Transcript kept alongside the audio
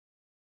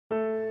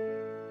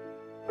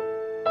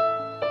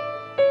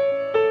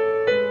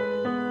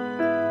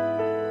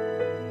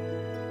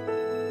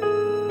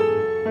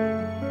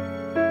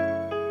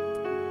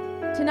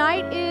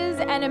Tonight is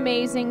an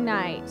amazing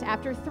night.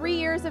 After 3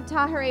 years of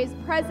Tahirih's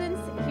presence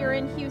here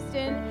in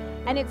Houston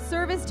and its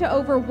service to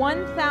over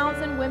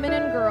 1,000 women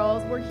and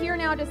girls, we're here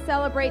now to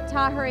celebrate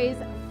Tahirih's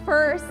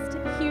first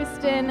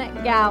Houston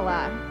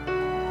Gala.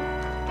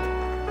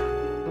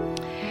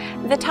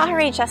 The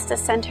Tahirih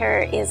Justice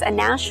Center is a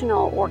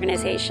national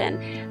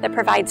organization that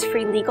provides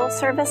free legal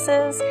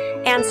services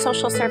and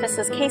social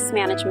services case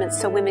management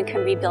so women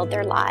can rebuild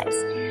their lives.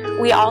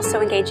 We also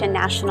engage in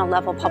national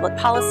level public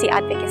policy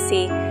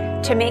advocacy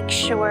to make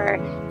sure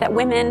that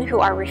women who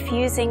are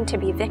refusing to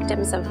be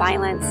victims of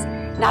violence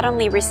not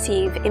only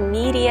receive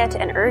immediate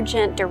and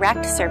urgent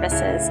direct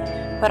services,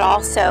 but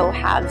also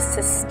have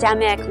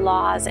systemic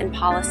laws and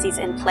policies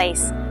in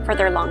place for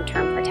their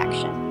long-term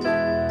protection.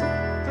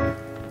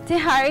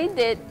 Tahirih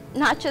did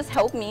not just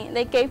help me,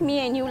 they gave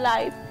me a new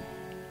life,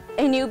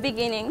 a new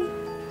beginning,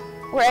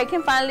 where I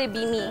can finally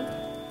be me.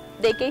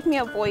 They gave me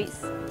a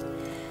voice.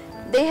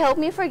 They helped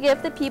me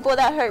forgive the people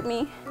that hurt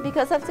me.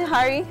 Because of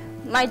Tahirih,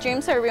 my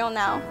dreams are real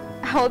now.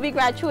 I will be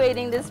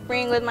graduating this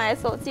spring with my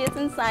associates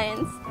in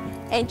science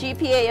and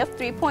GPA of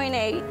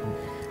 3.8.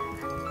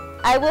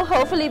 I will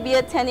hopefully be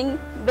attending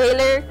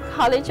Baylor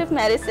College of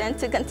Medicine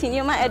to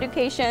continue my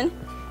education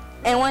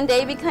and one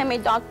day become a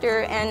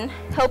doctor and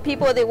help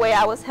people the way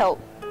I was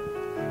helped.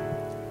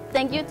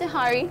 Thank you,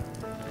 Tahirih,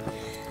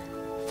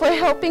 for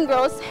helping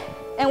girls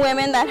and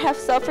women that have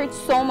suffered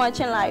so much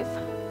in life,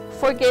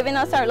 for giving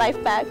us our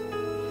life back,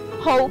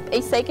 hope,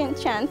 a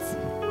second chance.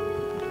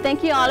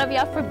 Thank you all of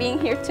y'all for being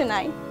here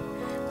tonight,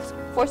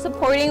 for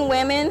supporting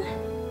women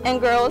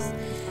and girls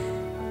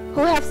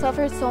who have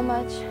suffered so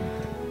much.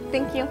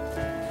 Thank you.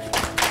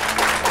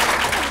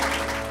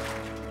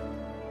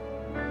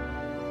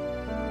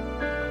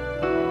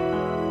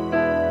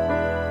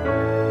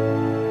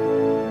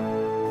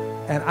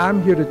 And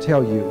I'm here to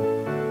tell you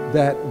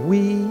that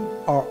we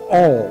are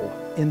all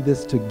in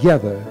this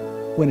together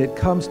when it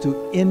comes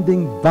to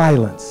ending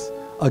violence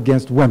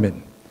against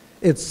women.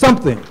 It's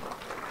something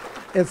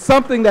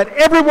that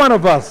every one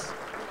of us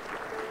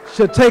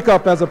should take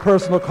up as a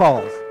personal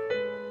cause.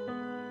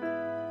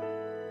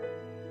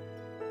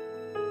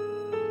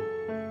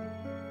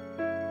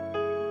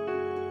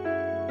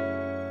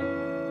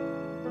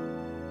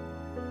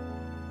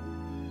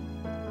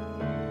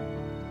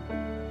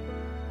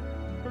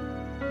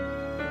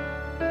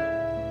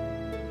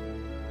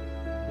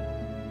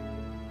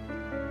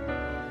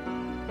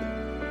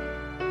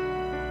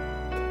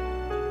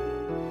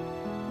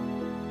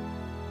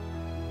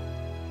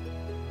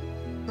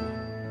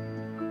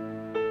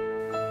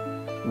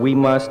 We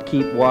must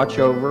keep watch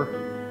over,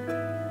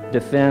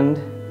 defend,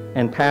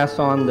 and pass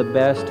on the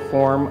best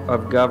form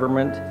of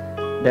government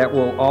that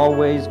will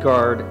always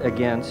guard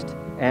against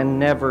and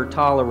never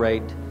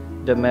tolerate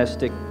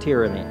domestic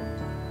tyranny.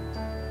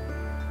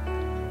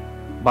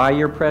 By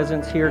your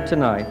presence here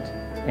tonight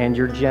and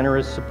your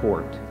generous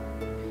support,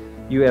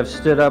 you have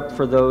stood up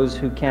for those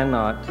who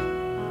cannot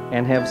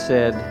and have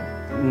said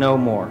no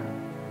more.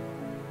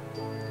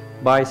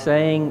 By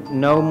saying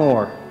no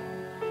more,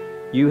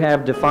 you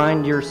have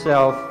defined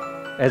yourself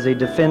as a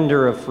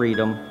defender of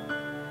freedom,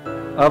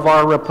 of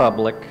our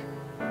republic,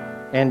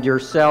 and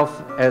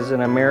yourself as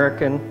an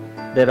American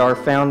that our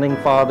founding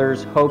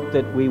fathers hoped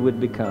that we would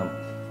become.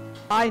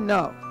 I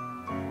know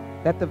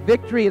that the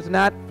victory is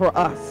not for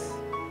us,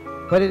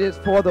 but it is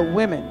for the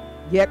women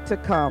yet to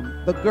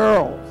come, the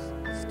girls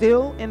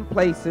still in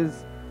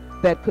places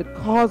that could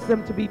cause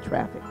them to be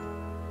trafficked.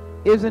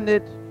 Isn't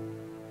it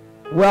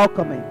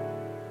welcoming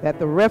that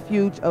the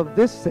refuge of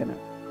this center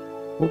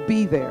will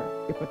be there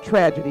if a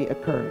tragedy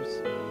occurs?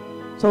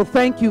 So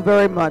thank you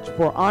very much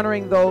for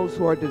honoring those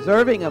who are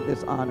deserving of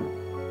this honor,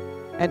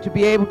 and to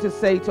be able to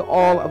say to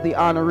all of the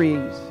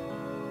honorees,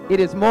 it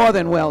is more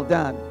than well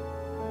done.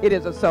 It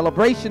is a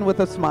celebration with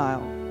a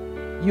smile.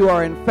 You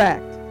are in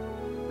fact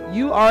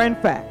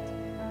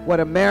what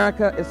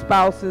America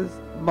espouses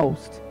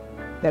most,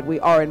 that we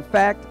are in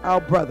fact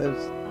our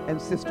brothers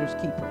and sisters'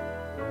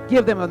 keeper.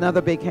 Give them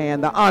another big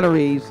hand, the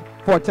honorees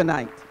for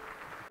tonight.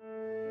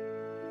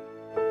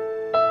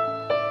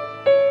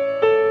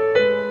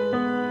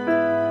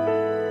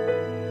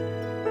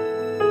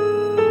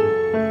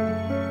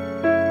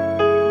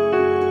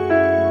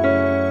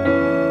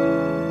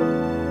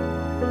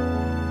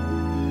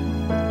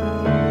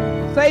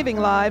 Saving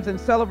lives and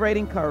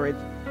celebrating courage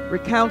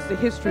recounts the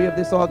history of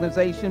this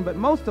organization, but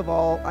most of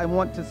all, I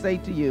want to say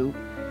to you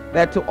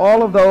that to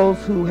all of those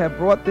who have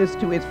brought this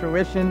to its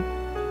fruition,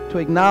 to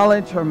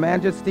acknowledge Her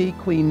Majesty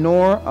Queen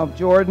Noor of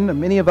Jordan,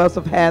 and many of us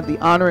have had the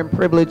honor and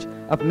privilege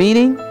of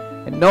meeting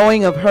and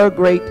knowing of her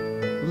great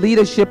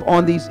leadership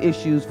on these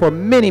issues for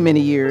many,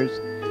 many years.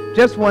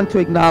 Just want to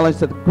acknowledge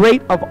that the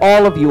great of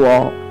all of you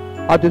all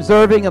are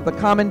deserving of the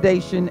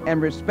commendation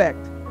and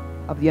respect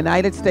of the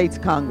United States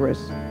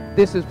Congress.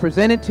 This is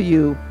presented to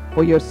you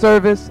for your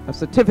service, a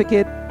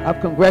certificate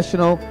of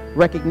congressional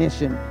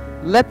recognition.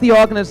 Let the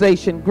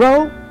organization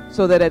grow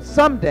so that at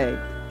some day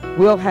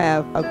we'll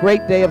have a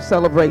great day of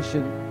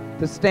celebration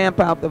to stamp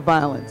out the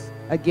violence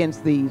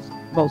against these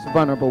most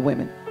vulnerable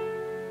women.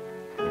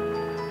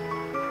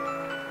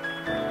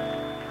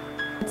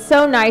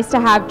 so nice to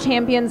have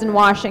champions in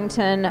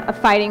Washington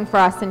fighting for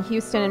us in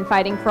Houston and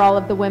fighting for all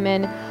of the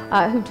women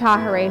who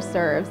Tahirih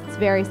serves. It's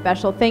very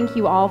special. Thank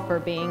you all for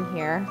being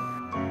here.